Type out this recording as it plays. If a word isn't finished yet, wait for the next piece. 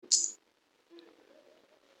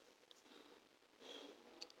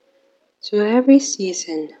To every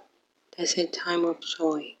season there's a time of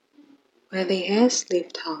joy, where the airs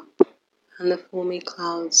lift up and the foamy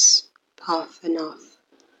clouds puff enough.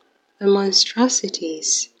 The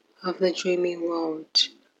monstrosities of the dreamy world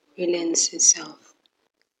relents itself.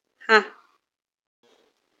 Ha!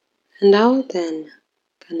 And how then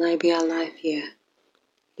can I be alive here,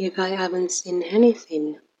 if I haven't seen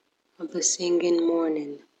anything of the singing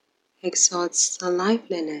morning exalts the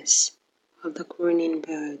liveliness of the crooning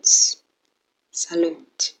birds?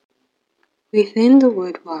 Salute. Within the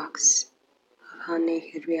woodworks of our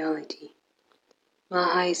naked reality, my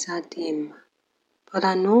eyes are dim, but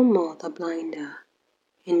are no more the blinder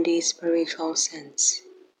in this spiritual sense.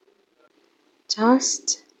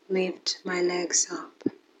 Just lift my legs up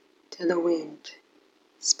to the wind,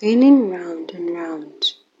 spinning round and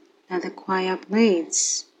round like the quiet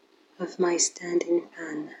blades of my standing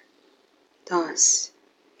fan. Thus,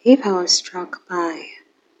 if I was struck by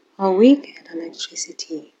a wicked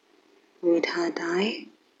electricity, would I die?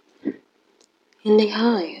 In the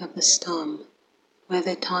eye of the storm, where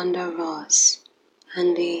the thunder roars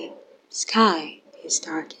and the sky is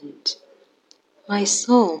darkened, my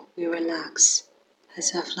soul will relax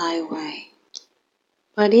as I fly away.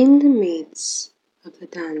 But in the midst of the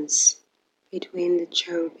dance between the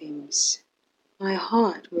cherubims, my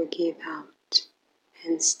heart will give out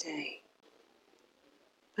and stay.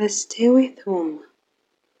 But stay with whom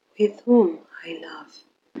I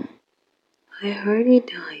love. I heard he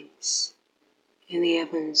dines in the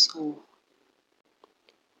heavens hall.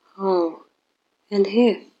 Oh, and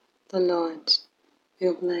if the Lord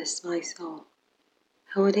will bless my soul,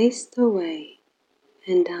 I would haste away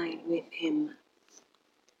and dine with him.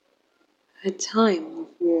 A time of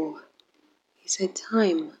war is a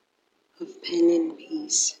time of pain and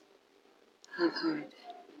peace, I've heard.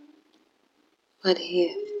 But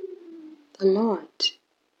if the Lord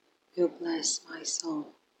will bless my soul,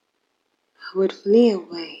 I would flee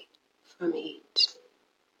away from it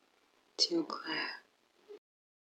till clear.